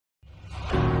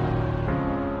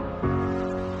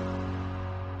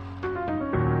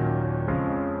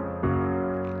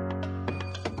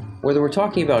Whether we're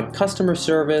talking about customer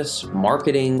service,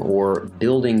 marketing, or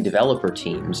building developer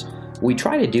teams, what we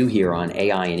try to do here on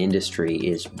AI and Industry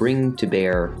is bring to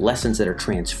bear lessons that are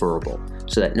transferable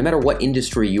so that no matter what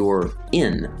industry you're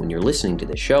in when you're listening to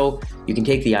this show, you can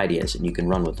take the ideas and you can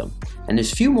run with them. And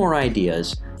there's few more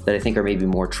ideas that I think are maybe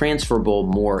more transferable,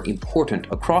 more important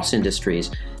across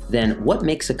industries than what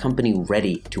makes a company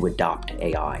ready to adopt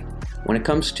AI. When it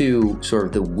comes to sort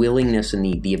of the willingness and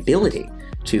the ability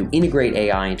to integrate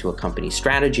AI into a company's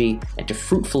strategy and to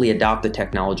fruitfully adopt the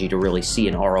technology to really see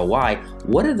an ROI,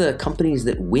 what do the companies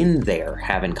that win there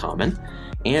have in common?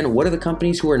 And what are the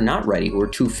companies who are not ready, who are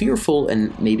too fearful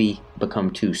and maybe become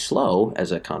too slow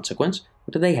as a consequence?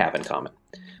 What do they have in common?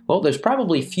 Well, there's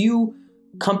probably few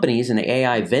companies in the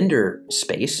AI vendor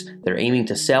space that are aiming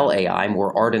to sell AI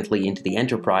more ardently into the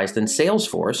enterprise than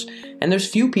Salesforce, and there's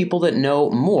few people that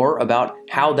know more about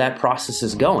how that process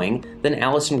is going than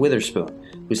Allison Witherspoon,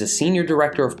 who's a senior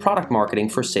director of product marketing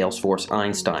for Salesforce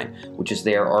Einstein, which is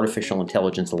their artificial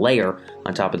intelligence layer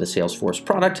on top of the Salesforce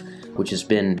product, which has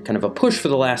been kind of a push for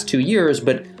the last 2 years,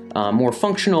 but more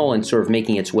functional and sort of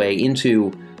making its way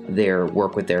into their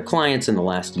work with their clients in the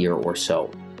last year or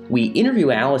so. We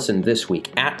interview Allison this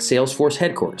week at Salesforce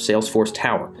headquarters, Salesforce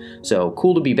Tower. So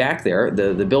cool to be back there.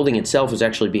 The building itself was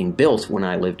actually being built when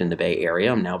I lived in the Bay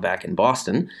Area. I'm now back in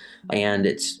Boston, and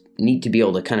it's neat to be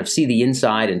able to kind of see the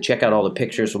inside and check out all the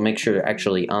pictures. We'll make sure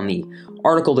actually on the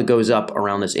article that goes up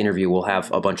around this interview, we'll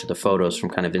have a bunch of the photos from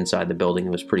kind of inside the building.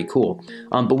 It was pretty cool.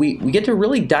 But we get to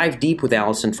really dive deep with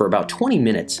Allison for about 20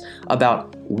 minutes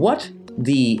about what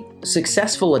the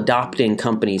successful adopting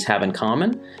companies have in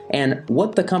common and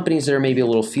what the companies that are maybe a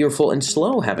little fearful and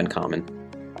slow have in common.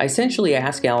 I essentially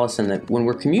ask Allison that when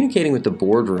we're communicating with the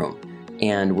boardroom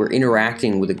and we're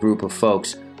interacting with a group of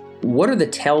folks, what are the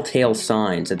telltale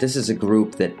signs that this is a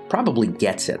group that probably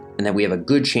gets it and that we have a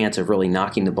good chance of really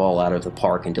knocking the ball out of the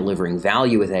park and delivering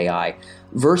value with AI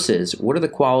versus what are the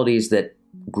qualities that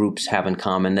groups have in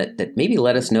common that maybe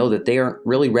let us know that they aren't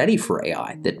really ready for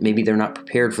AI, that maybe they're not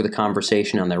prepared for the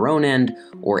conversation on their own end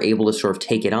or able to sort of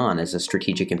take it on as a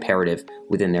strategic imperative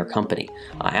within their company.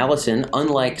 Allison,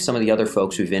 unlike some of the other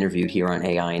folks we've interviewed here on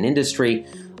AI and Industry,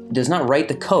 does not write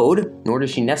the code, nor does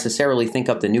she necessarily think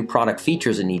up the new product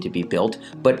features that need to be built,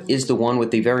 but is the one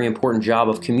with the very important job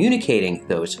of communicating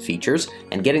those features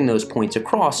and getting those points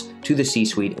across to the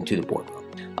C-suite and to the boardroom.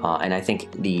 And I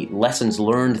think the lessons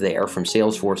learned there from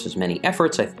Salesforce's many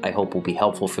efforts, I hope will be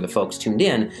helpful for the folks tuned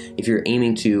in if you're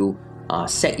aiming to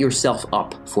set yourself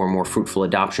up for a more fruitful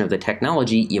adoption of the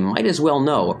technology. You might as well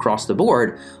know across the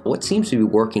board what seems to be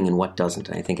working and what doesn't.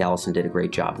 And I think Allison did a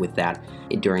great job with that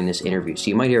during this interview. So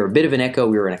you might hear a bit of an echo.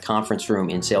 We were in a conference room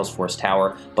in Salesforce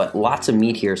Tower, but lots of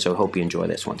meat here, so I hope you enjoy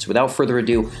this one. So without further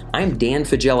ado, I'm Dan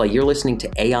Faggella. You're listening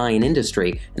to AI and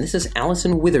Industry, and this is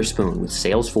Allison Witherspoon with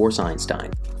Salesforce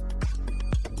Einstein.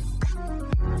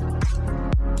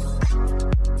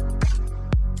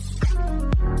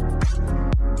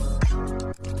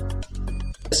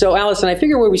 So Allison, I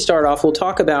figure where we start off, we'll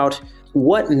talk about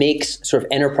what makes sort of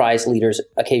enterprise leaders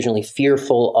occasionally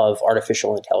fearful of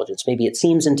artificial intelligence. Maybe it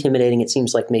seems intimidating. It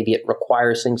seems like maybe it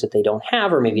requires things that they don't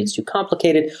have, or maybe it's too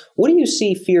complicated. What do you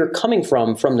see fear coming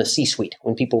from the C-suite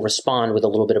when people respond with a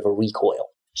little bit of a recoil?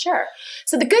 Sure.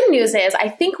 So the good news is I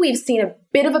think we've seen a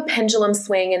bit of a pendulum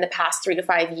swing in the past 3 to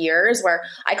 5 years where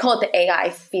I call it the AI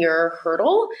fear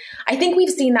hurdle. I think we've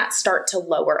seen that start to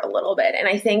lower a little bit. And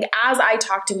I think as I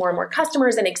talk to more and more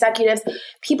customers and executives,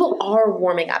 people are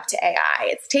warming up to AI.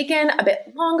 It's taken a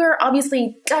bit longer,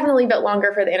 obviously, definitely a bit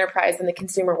longer for the enterprise and the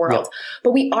consumer world. Yep.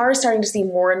 But we are starting to see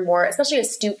more and more, especially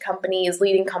astute companies,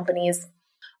 leading companies,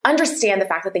 understand the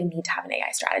fact that they need to have an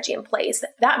AI strategy in place.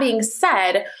 That being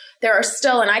said, there are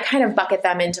still, and I kind of bucket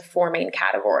them into 4 main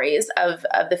categories of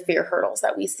the fear hurdles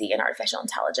that we see in artificial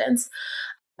intelligence.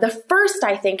 The first,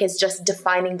 I think, is just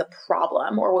defining the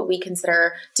problem or what we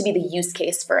consider to be the use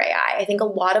case for AI. I think a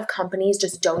lot of companies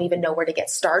just don't even know where to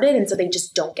get started. And so they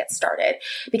just don't get started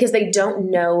because they don't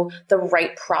know the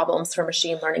right problems for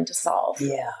machine learning to solve.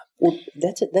 Yeah. Well,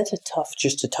 that's a tough,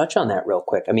 just to touch on that real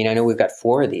quick. I mean, I know we've got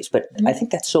 4 of these, but I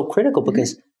think that's so critical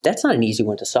because that's not an easy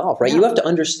one to solve, right? Yeah. You have to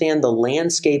understand the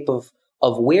landscape of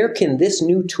where can this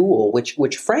new tool,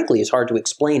 which frankly is hard to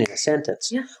explain in a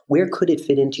sentence, where could it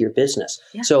fit into your business?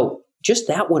 Yeah. So just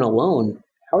that one alone,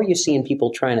 how are you seeing people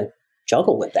trying to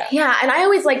juggle with that? Yeah. And I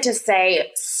always like to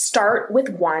say, start with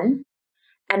one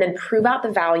and then prove out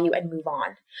the value and move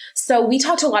on. So we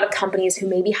talk to a lot of companies who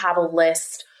maybe have a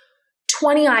list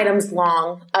 20 items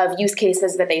long of use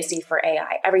cases that they see for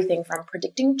AI, everything from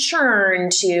predicting churn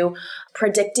to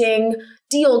predicting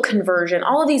deal conversion,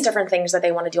 all of these different things that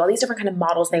they want to do, all these different kind of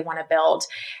models they want to build.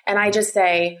 And I just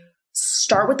say,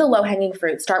 start with the low-hanging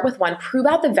fruit. Start with one. Prove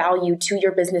out the value to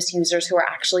your business users who are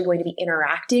actually going to be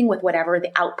interacting with whatever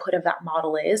the output of that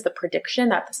model is, the prediction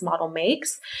that this model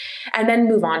makes, and then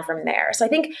move on from there. So I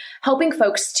think helping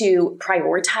folks to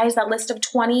prioritize that list of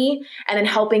 20 and then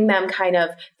helping them kind of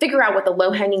figure out what the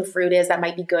low-hanging fruit is that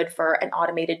might be good for an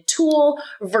automated tool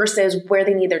versus where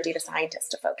they need their data scientists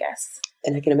to focus.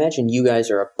 And I can imagine you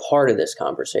guys are a part of this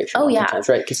conversation oftentimes,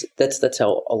 right? Because that's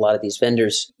how a lot of these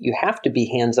vendors, you have to be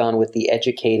hands-on with the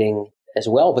educating as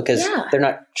well, because they're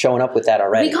not showing up with that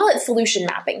already. We call it solution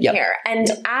mapping here. And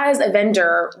as a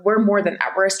vendor, we're more than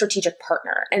that. We're a strategic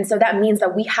partner. And so that means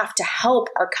that we have to help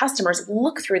our customers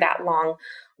look through that long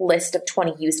list of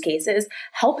 20 use cases,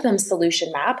 help them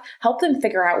solution map, help them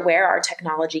figure out where our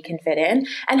technology can fit in,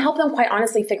 and help them quite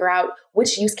honestly figure out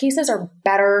which use cases are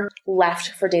better left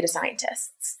for data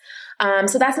scientists.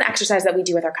 So that's an exercise that we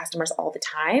do with our customers all the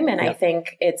time. And I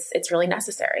think it's really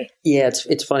necessary. Yeah,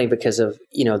 it's funny because of,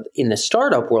 in the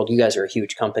startup world, you guys are a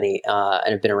huge company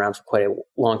and have been around for quite a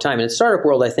long time. And in the startup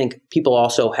world, I think people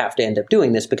also have to end up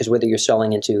doing this because whether you're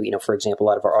selling into, for example, a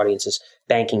lot of our audience is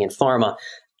banking and pharma,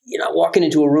 you're not walking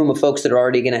into a room of folks that are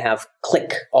already going to have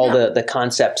click all the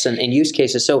concepts and use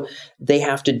cases. So they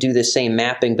have to do the same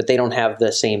mapping, but they don't have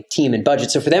the same team and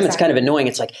budget. So for them, it's kind of annoying.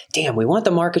 It's like, damn, we want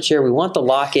the market share. We want the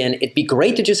lock-in. It'd be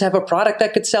great to just have a product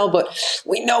that could sell, but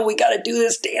we know we got to do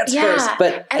this dance first.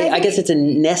 But I guess it's a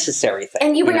necessary thing.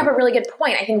 And you bring up a really good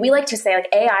point. I think we like to say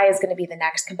AI is going to be the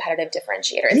next competitive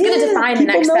differentiator. It's going to define the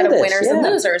next set of winners and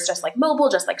losers, just like mobile,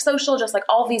 just like social, just like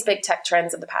all these big tech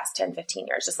trends of the past 10, 15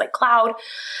 years, just like cloud.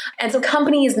 And so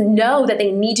companies know that they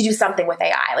need to do something with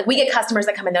AI. Like we get customers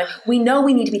that come in, they're like, we know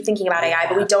we need to be thinking about AI,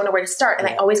 but we don't know where to start. And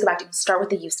I always go back to start with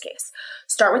the use case.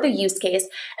 Start with the use case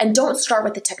and don't start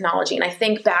with the technology. And I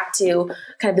think back to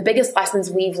kind of the biggest lessons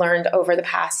we've learned over the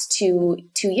past two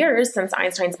years since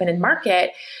Einstein's been in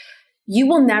market. You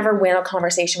will never win a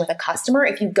conversation with a customer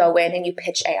if you go in and you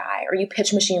pitch AI or you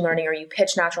pitch machine learning or you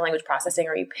pitch natural language processing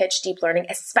or you pitch deep learning,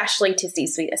 especially to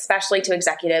C-suite, especially to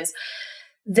executives.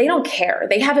 They don't care.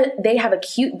 They have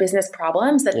acute business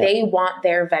problems that they want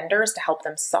their vendors to help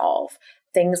them solve.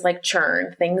 Things like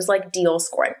churn, things like deal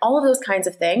scoring, all of those kinds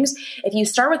of things. If you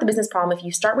start with the business problem, if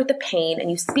you start with the pain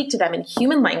and you speak to them in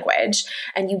human language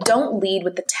and you don't lead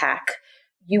with the tech,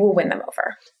 you will win them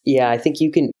over. Yeah, I think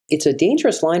it's a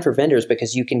dangerous line for vendors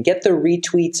because you can get the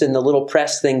retweets and the little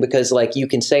press thing because like you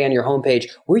can say on your homepage,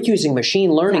 we're using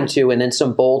machine learning too, and then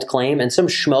some bold claim and some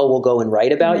schmo will go and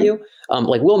write about you.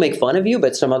 Like we'll make fun of you,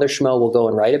 but some other schmo will go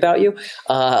and write about you.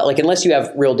 Like unless you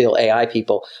have real deal AI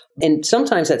people. And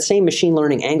sometimes that same machine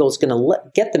learning angle is going to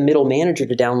get the middle manager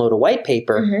to download a white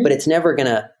paper, but it's never going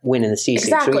to win in the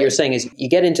C-suite. So what you're saying is you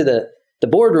get into the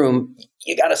boardroom,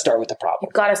 you got to start with the problem.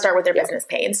 You've got to start with their business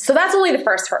pains. So that's only the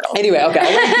first hurdle. Anyway, okay.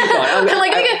 I want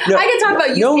to keep going. I can talk about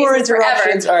use no cases more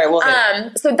interruptions. Forever. All right,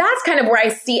 well, so that's kind of where I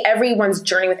see everyone's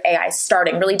journey with AI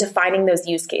starting, really defining those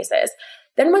use cases.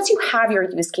 Then once you have your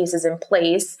use cases in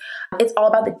place, it's all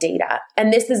about the data.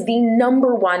 And this is the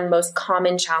number one most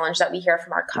common challenge that we hear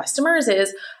from our customers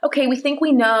is, okay, we think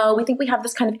we have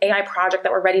this kind of AI project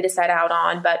that we're ready to set out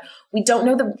on, but we don't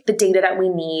know the data that we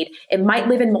need. It might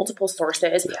live in multiple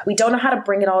sources. Yeah. We don't know how to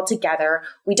bring it all together.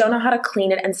 We don't know how to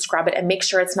clean it and scrub it and make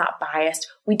sure it's not biased.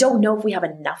 We don't know if we have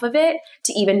enough of it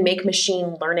to even make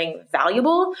machine learning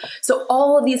valuable. So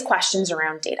all of these questions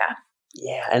around data.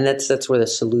 Yeah, and that's where the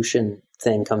solution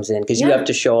thing comes in because you have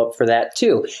to show up for that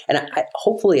too. And I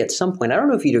hopefully at some point, I don't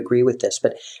know if you'd agree with this,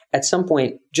 but at some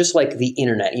point, just like the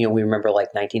internet, we remember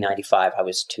like 1995, I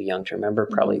was too young to remember,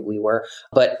 probably we were,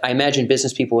 but I imagine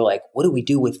business people were like, what do we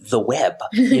do with the web?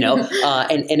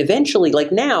 And eventually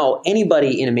like now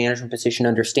anybody in a management position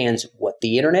understands what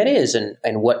the internet is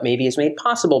and what maybe is made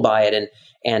possible by it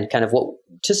and kind of what,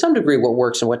 to some degree, what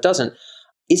works and what doesn't.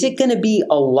 Is it going to be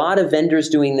a lot of vendors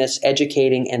doing this,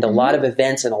 educating, and a lot of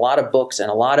events and a lot of books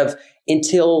and a lot of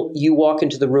until you walk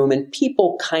into the room and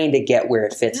people kind of get where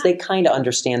it fits? Yeah. They kind of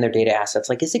understand their data assets.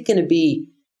 Like, is it going to be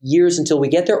years until we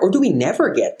get there, or do we never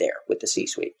get there with the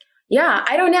C-suite? Yeah,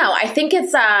 I don't know. I think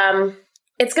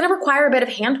it's going to require a bit of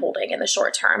hand-holding in the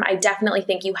short term. I definitely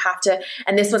think you have to,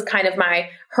 and this was kind of my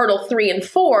hurdle 3 and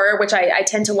 4, which I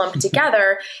tend to lump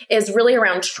together, is really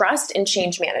around trust and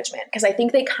change management, because I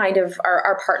think they kind of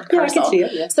are part and parcel. I can see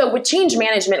it, yeah. So with change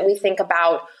management, we think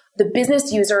about the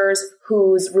business users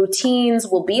whose routines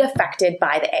will be affected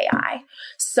by the AI.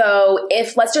 So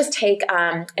if, let's just take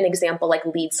an example like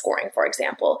lead scoring, for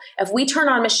example. If we turn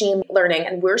on machine learning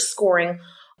and we're scoring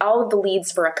all of the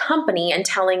leads for a company and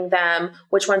telling them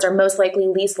which ones are most likely,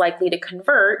 least likely to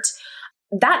convert,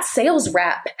 that sales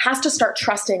rep has to start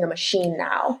trusting a machine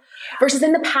now. Versus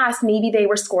in the past, maybe they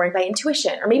were scoring by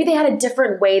intuition, or maybe they had a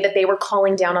different way that they were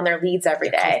calling down on their leads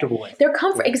every day. They're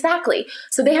comfortable. Exactly.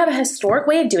 So they have a historic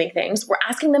way of doing things. We're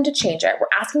asking them to change it. We're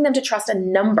asking them to trust a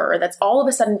number that's all of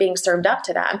a sudden being served up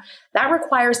to them. That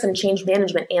requires some change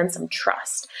management and some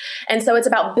trust. And so it's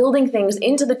about building things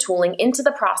into the tooling, into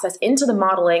the process, into the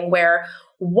modeling where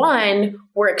one,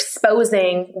 we're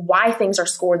exposing why things are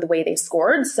scored the way they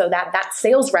scored so that that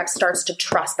sales rep starts to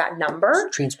trust that number.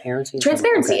 Transparency,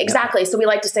 okay, exactly. Yeah. So we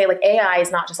like to say like AI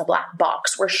is not just a black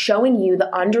box. We're showing you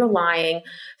the underlying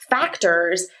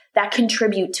factors that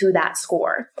contribute to that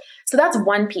score. So that's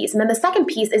one piece. And then the second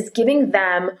piece is giving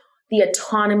them the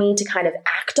autonomy to kind of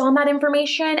act on that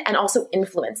information and also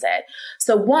influence it.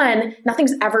 So one,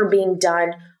 nothing's ever being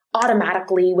done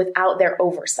automatically without their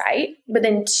oversight. But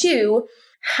then two,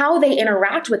 how they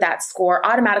interact with that score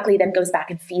automatically then goes back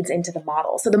and feeds into the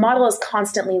model. So the model is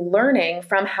constantly learning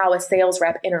from how a sales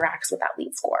rep interacts with that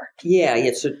lead score.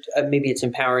 Yeah. So maybe it's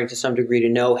empowering to some degree to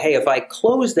know, hey, if I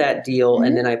close that deal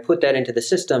and then I put that into the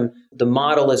system, the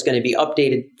model is going to be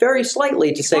updated very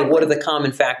slightly to say, what are the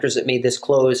common factors that made this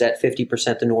close at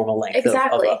 50% the normal length of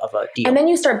a deal? And then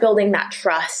you start building that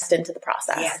trust into the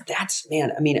process. Yeah,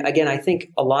 again, I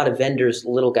think a lot of vendors,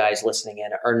 little guys listening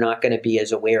in, are not going to be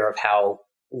as aware of how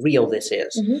real this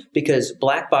is because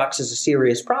black box is a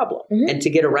serious problem. And to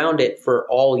get around it for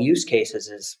all use cases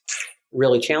is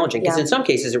really challenging because in some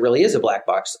cases it really is a black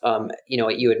box.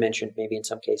 You had mentioned maybe in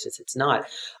some cases it's not.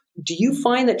 Do you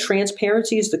find that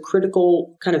transparency is the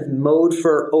critical kind of mode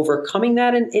for overcoming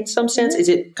that in some sense? Is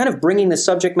it kind of bringing the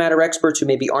subject matter experts who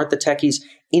maybe aren't the techies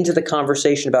into the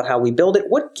conversation about how we build it?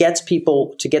 What gets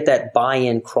people to get that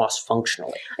buy-in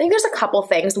cross-functionally? I think there's a couple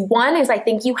things. One is I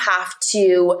think you have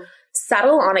to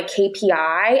settle on a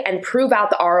KPI and prove out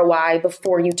the ROI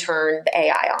before you turn the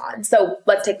AI on. So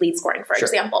let's take lead scoring, for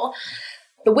example.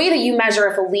 The way that you measure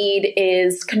if a lead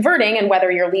is converting and whether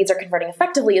your leads are converting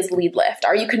effectively is lead lift.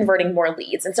 Are you converting more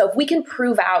leads? And so if we can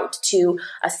prove out to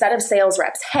a set of sales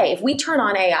reps, hey, if we turn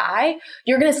on AI,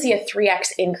 you're going to see a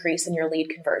 3x increase in your lead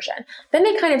conversion. Then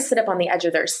they kind of sit up on the edge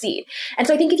of their seat. And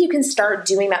so I think if you can start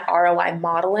doing that ROI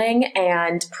modeling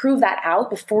and prove that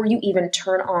out before you even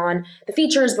turn on the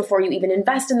features, before you even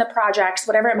invest in the projects,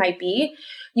 whatever it might be,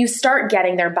 you start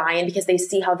getting their buy-in because they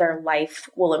see how their life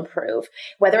will improve.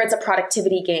 Whether it's a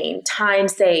productivity gain, time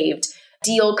saved,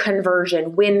 deal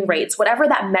conversion, win rates, whatever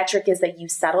that metric is that you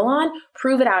settle on,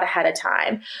 prove it out ahead of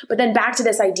time. But then back to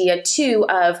this idea too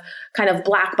of kind of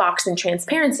black box and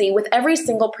transparency. With every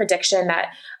single prediction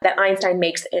that Einstein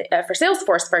makes for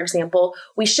Salesforce, for example,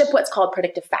 we ship what's called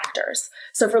predictive factors.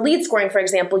 So for lead scoring, for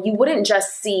example, you wouldn't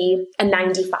just see a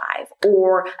 95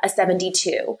 or a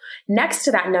 72. Next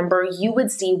to that number, you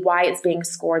would see why it's being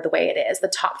scored the way it is, the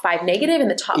top 5 negative and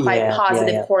the top 5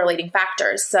 positive correlating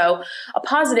factors. So a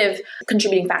positive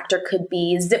contributing factor could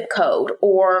be zip code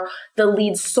or the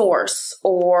lead source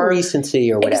or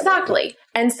recency or whatever. Exactly.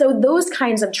 And so those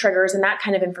kinds of triggers and that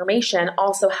kind of information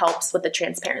also helps with the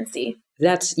transparency.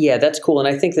 That's cool. And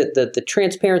I think that the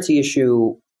transparency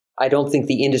issue, I don't think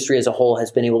the industry as a whole has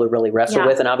been able to really wrestle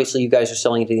with. And obviously you guys are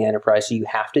selling into the enterprise, so you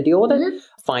have to deal with it.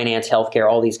 Finance, healthcare,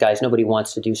 all these guys, nobody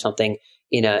wants to do something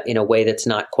in a way that's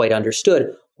not quite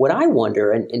understood. What I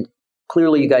wonder, and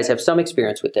clearly you guys have some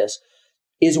experience with this,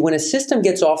 is when a system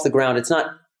gets off the ground, it's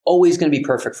not always going to be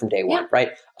perfect from day one,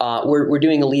 right? We're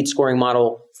doing a lead scoring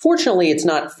model. Fortunately, it's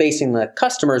not facing the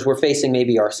customers. We're facing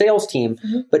maybe our sales team.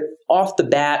 But off the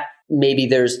bat, maybe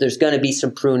there's going to be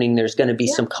some pruning. There's going to be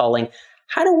some culling.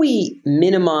 How do we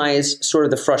minimize sort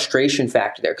of the frustration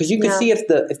factor there? Because you can see if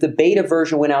the beta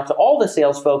version went out to all the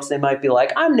sales folks, they might be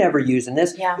like, I'm never using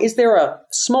this. Is there a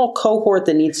small cohort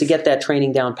that needs to get that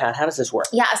training down pat? How does this work?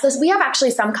 Yeah, so we have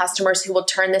actually some customers who will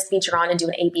turn this feature on and do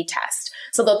an A/B test.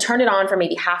 So they'll turn it on for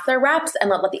maybe half their reps and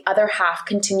let the other half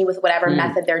continue with whatever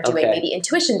method they're doing, maybe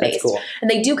intuition-based. Cool.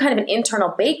 And they do kind of an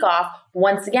internal bake-off.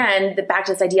 Once again, back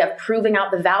to this idea of proving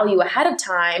out the value ahead of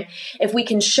time. If we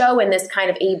can show in this kind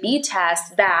of A/B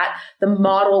test that the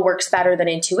model works better than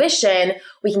intuition,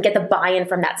 we can get the buy-in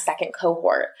from that second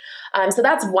cohort. So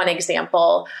that's one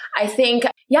example. I think,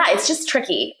 it's just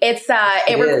tricky. It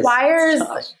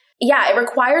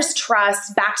requires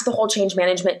trust. Back to the whole change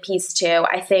management piece too.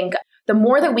 I think the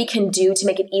more that we can do to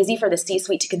make it easy for the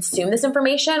C-suite to consume this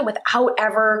information without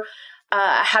ever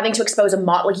having to expose a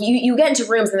model. Like you get into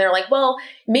rooms and they're like, well,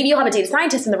 maybe you'll have a data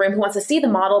scientist in the room who wants to see the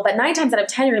model, but 9 times out of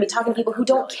 10, you're going to be talking to people who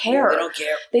don't care.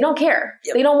 They don't care.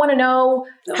 Yep. They don't want to know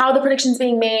how the prediction's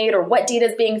being made or what data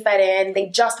is being fed in. They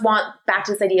just want back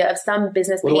to this idea of some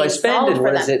business what do I spend and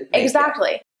what does it make?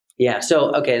 Exactly. Yeah.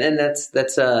 So, okay. Then that's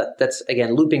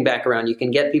again, looping back around. You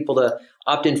can get people to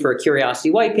opt in for a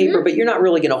curiosity white paper, but you're not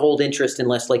really going to hold interest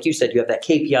unless, like you said, you have that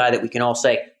KPI that we can all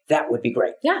say, that would be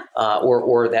great. Yeah.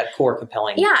 Or that core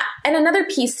compelling. Yeah. And another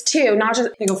piece too, not just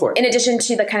go for it. In addition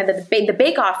to the kind of the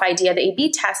bake-off idea, the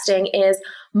A/B testing, is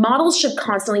models should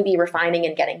constantly be refining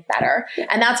and getting better.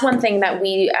 And that's one thing that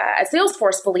we at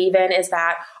Salesforce believe in, is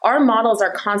that our models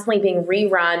are constantly being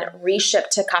rerun, reshipped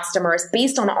to customers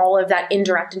based on all of that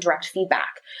indirect and direct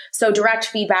feedback. So direct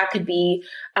feedback could be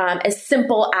as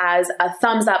simple as a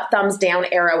thumbs up, thumbs down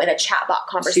arrow in a chatbot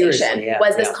conversation. Seriously, yeah,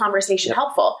 Was this conversation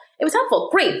helpful? It was helpful.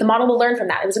 Great. The model will learn from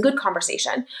that. It was a good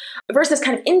conversation. Versus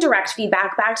kind of indirect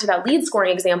feedback, back to that lead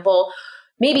scoring example,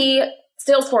 maybe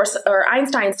Salesforce or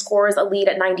Einstein scores a lead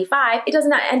at 95. It does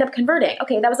not end up converting.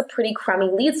 Okay, that was a pretty crummy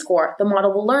lead score. The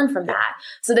model will learn from that.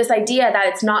 So this idea that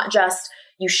it's not just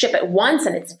you ship it once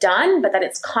and it's done, but that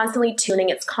it's constantly tuning,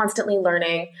 it's constantly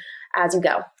learning as you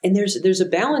go. And there's a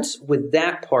balance with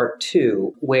that part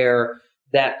too, where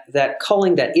that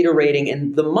culling, that iterating,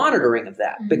 and the monitoring of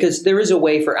that, because there is a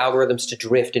way for algorithms to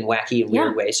drift in wacky and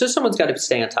weird ways. So someone's got to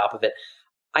stay on top of it.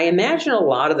 I imagine a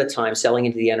lot of the time selling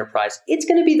into the enterprise, it's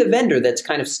going to be the vendor that's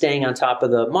kind of staying on top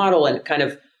of the model and kind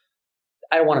of,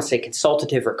 I don't want to say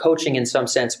consultative or coaching in some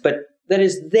sense, but that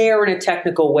is there in a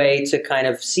technical way to kind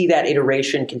of see that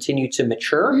iteration continue to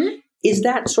mature. Is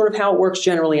that sort of how it works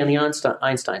generally on the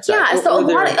Einstein side? Yeah, so a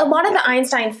lot of the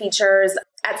Einstein features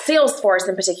at Salesforce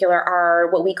in particular are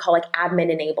what we call like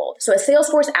admin enabled. So a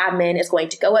Salesforce admin is going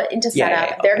to go into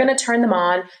setup. They're going to turn them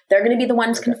on. They're going to be the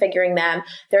ones configuring them.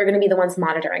 They're going to be the ones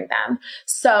monitoring them.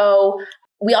 So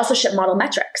we also ship model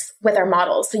metrics with our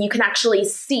models. So you can actually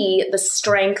see the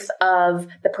strength of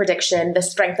the prediction, the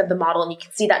strength of the model, and you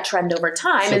can see that trend over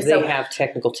time. So they have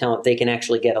technical talent. They can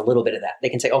actually get a little bit of that. They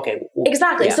can say, okay.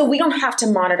 Exactly. Yeah. So we don't have to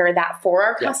monitor that for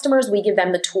our customers. We give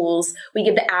them the tools. We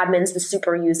give the admins, the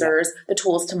super users, the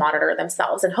tools to monitor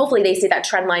themselves. And hopefully they see that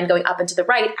trend line going up and to the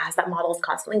right as that model is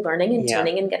constantly learning and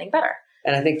tuning and getting better.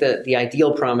 And I think the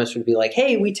ideal promise would be like,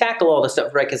 hey, we tackle all this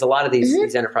stuff, right? Because a lot of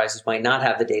these enterprises might not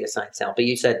have the data science talent. But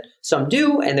you said some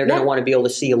do, and they're going to want to be able to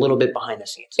see a little bit behind the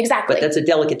scenes. Exactly. But that's a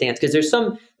delicate dance, because there's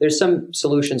some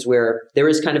solutions where there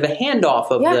is kind of a handoff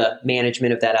of the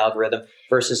management of that algorithm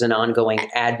versus an ongoing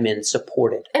admin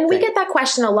supported And we get that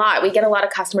question a lot. We get a lot of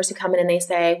customers who come in and they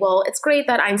say, well, it's great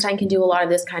that Einstein can do a lot of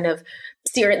this kind of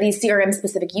these CRM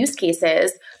specific use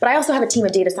cases, but I also have a team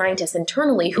of data scientists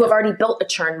internally who have already built a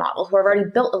churn model, who have already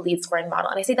built a lead scoring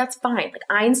model. And I say, that's fine. Like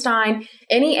Einstein,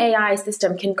 any AI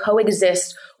system can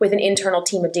coexist with an internal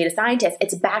team of data scientists.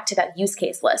 It's back to that use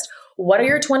case list. What are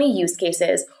your 20 use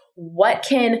cases? What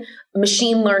can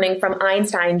machine learning from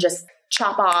Einstein just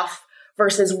chop off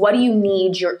versus what do you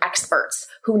need your experts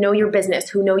who know your business,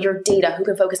 who know your data, who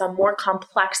can focus on more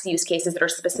complex use cases that are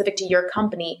specific to your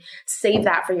company, save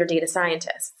that for your data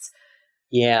scientists.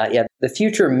 Yeah. The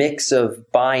future mix of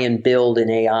buy and build in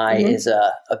AI is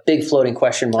a big floating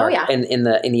question mark in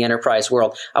the enterprise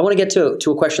world. I want to get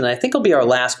to a question that I think will be our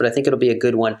last, but I think it'll be a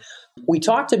good one. We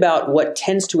talked about what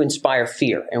tends to inspire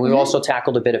fear, and we've also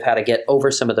tackled a bit of how to get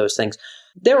over some of those things.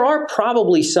 There are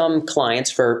probably some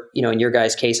clients for, in your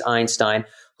guys' case, Einstein,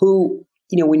 who,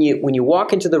 when you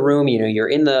walk into the room, you're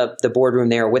in the boardroom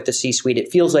there with the C-suite, it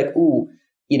feels like,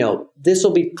 this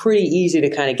will be pretty easy to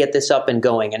kind of get this up and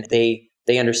going. And they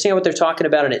understand what they're talking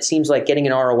about. And it seems like getting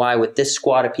an ROI with this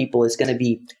squad of people is going to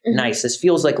be nice. This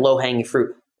feels like low-hanging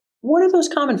fruit. What are those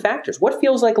common factors? What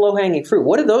feels like low-hanging fruit?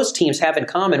 What do those teams have in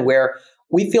common where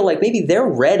we feel like maybe they're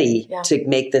ready to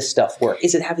make this stuff work?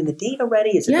 Is it having the data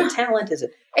ready? Is it the talent? Is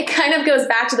it? It kind of goes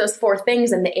back to those 4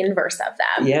 things and the inverse of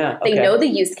them. Yeah. Okay. They know the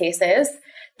use cases.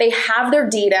 They have their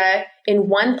data in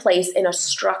one place in a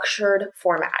structured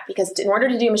format, because in order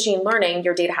to do machine learning,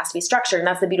 your data has to be structured. And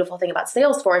that's the beautiful thing about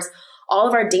Salesforce. All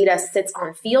of our data sits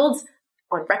on fields,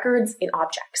 on records, in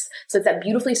objects. So it's that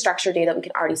beautifully structured data we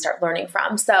can already start learning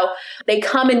from. So they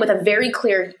come in with a very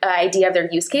clear idea of their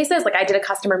use cases. Like I did a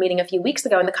customer meeting a few weeks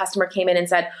ago, and the customer came in and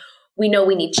said, we know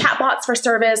we need chatbots for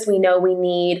service. We know we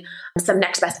need some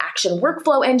next best action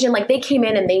workflow engine. Like they came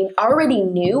in and they already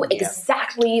knew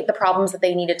exactly the problems that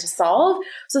they needed to solve.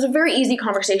 So it's a very easy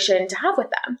conversation to have with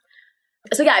them.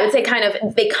 So I would say kind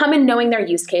of they come in knowing their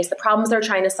use case, the problems they're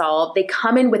trying to solve. They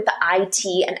come in with the IT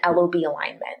and LOB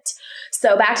alignment.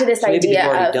 So back to this idea maybe they've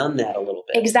already done that a little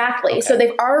bit. Exactly. Okay. So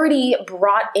they've already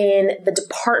brought in the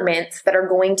departments that are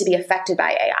going to be affected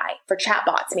by AI. For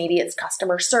chatbots, maybe it's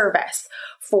customer service.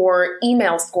 for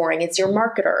email scoring, it's your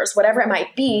marketers, whatever it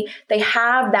might be. They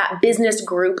have that business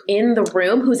group in the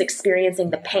room who's experiencing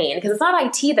the pain, because it's not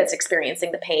IT that's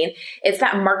experiencing the pain. It's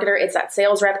that marketer, it's that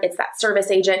sales rep, it's that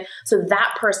service agent. So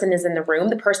that person is in the room,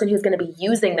 the person who's going to be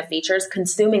using the features,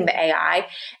 consuming the AI,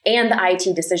 and the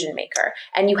IT decision maker.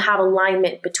 And you have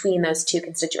alignment between those two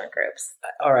constituent groups.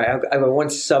 All right. I have one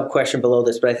sub question below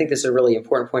this, but I think this is a really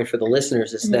important point for the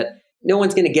listeners is that no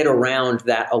one's going to get around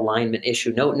that alignment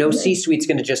issue. No C-suite's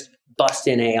going to just bust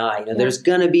in AI. There's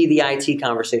going to be the IT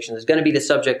conversation. There's going to be the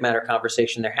subject matter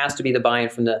conversation. There has to be the buy-in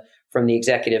from the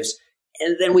executives.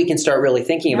 And then we can start really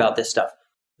thinking about this stuff.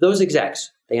 Those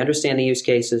execs, they understand the use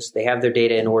cases. They have their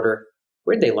data in order.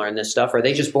 Where did they learn this stuff? Are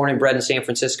they just born and bred in San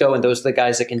Francisco and those are the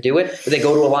guys that can do it? Do they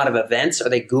go to a lot of events? Are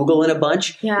they Googling a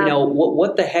bunch? Yeah.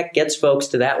 What the heck gets folks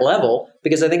to that level?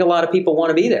 Because I think a lot of people want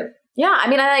to be there. Yeah. I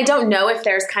mean, I don't know if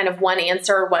there's kind of one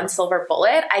answer, one silver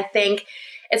bullet. I think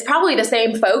it's probably the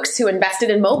same folks who invested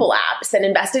in mobile apps and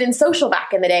invested in social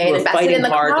back in the day and invested in the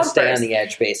cloud fighting hard to stay first. on the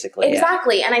edge, basically.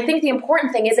 Exactly. Yeah. And I think the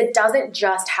important thing is it doesn't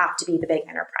just have to be the big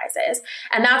enterprises.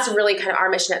 And that's really kind of our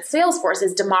mission at Salesforce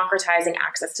is democratizing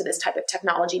access to this type of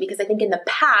technology. Because I think in the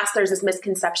past, there's this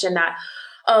misconception that,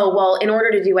 oh, well, in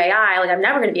order to do AI, I'm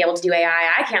never going to be able to do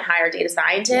AI. I can't hire data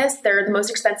scientists. They're the most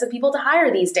expensive people to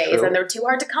hire these days. True. And they're too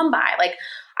hard to come by.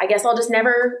 I guess I'll just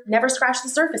never scratch the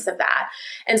surface of that.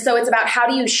 And so it's about how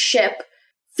do you ship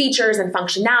features and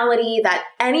functionality that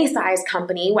any size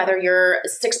company, whether you're a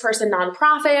 6-person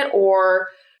nonprofit or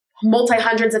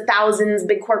multi-hundreds of thousands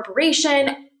big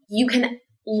corporation, you can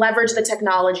leverage the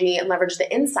technology and leverage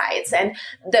the insights. And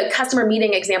the customer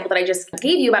meeting example that I just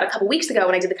gave you about a couple weeks ago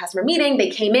when I did the customer meeting, they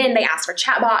came in, they asked for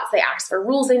chatbots, they asked for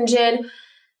rules engine.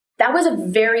 That was a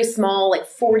very small,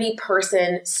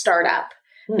 40-person startup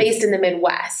based in the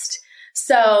Midwest.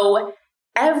 So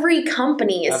every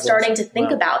company is starting to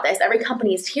think about this. Every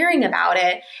company is hearing about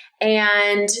it.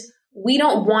 And we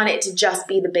don't want it to just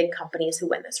be the big companies who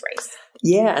win this race.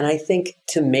 Yeah. And I think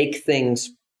to make things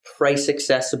price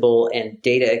accessible and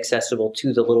data accessible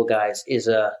to the little guys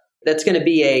that's going to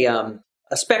be a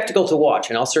spectacle to watch.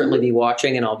 And I'll certainly be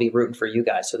watching and I'll be rooting for you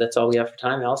guys. So that's all we have for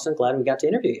time. Allison, glad we got to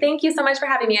interview you. Thank you so much for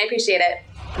having me. I appreciate it.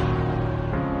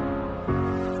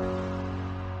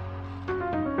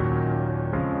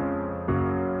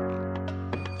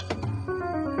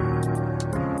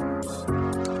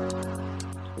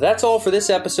 That's all for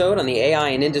this episode on the AI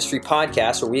and Industry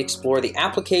podcast, where we explore the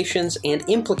applications and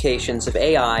implications of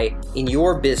AI in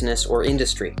your business or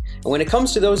industry. And when it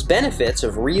comes to those benefits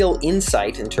of real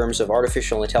insight in terms of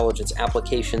artificial intelligence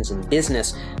applications in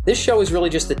business, this show is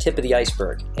really just the tip of the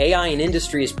iceberg. AI and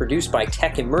Industry is produced by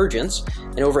Tech Emergence,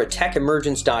 and over at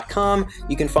techemergence.com,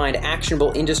 you can find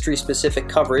actionable industry-specific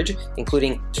coverage,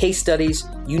 including case studies,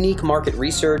 unique market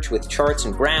research with charts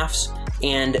and graphs,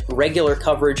 and regular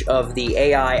coverage of the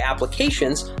AI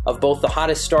applications of both the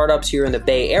hottest startups here in the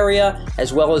Bay Area,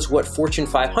 as well as what Fortune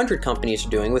 500 companies are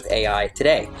doing with AI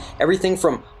today. Everything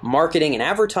from marketing and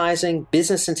advertising,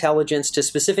 business intelligence, to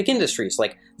specific industries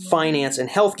like finance and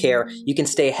healthcare. You can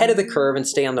stay ahead of the curve and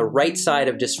stay on the right side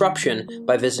of disruption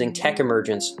by visiting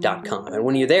techemergence.com. And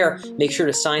when you're there, make sure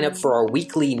to sign up for our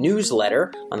weekly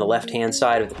newsletter on the left-hand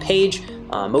side of the page.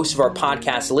 Most of our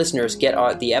podcast listeners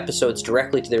get the episodes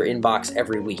directly to their inbox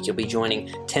every week. You'll be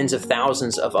joining tens of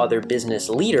thousands of other business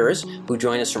leaders who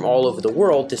join us from all over the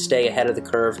world to stay ahead of the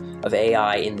curve of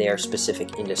AI in their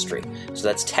specific industry. So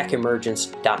that's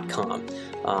techemergence.com.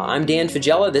 I'm Dan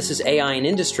Faggella. This is AI in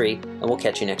Industry, and we'll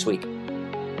catch you next week.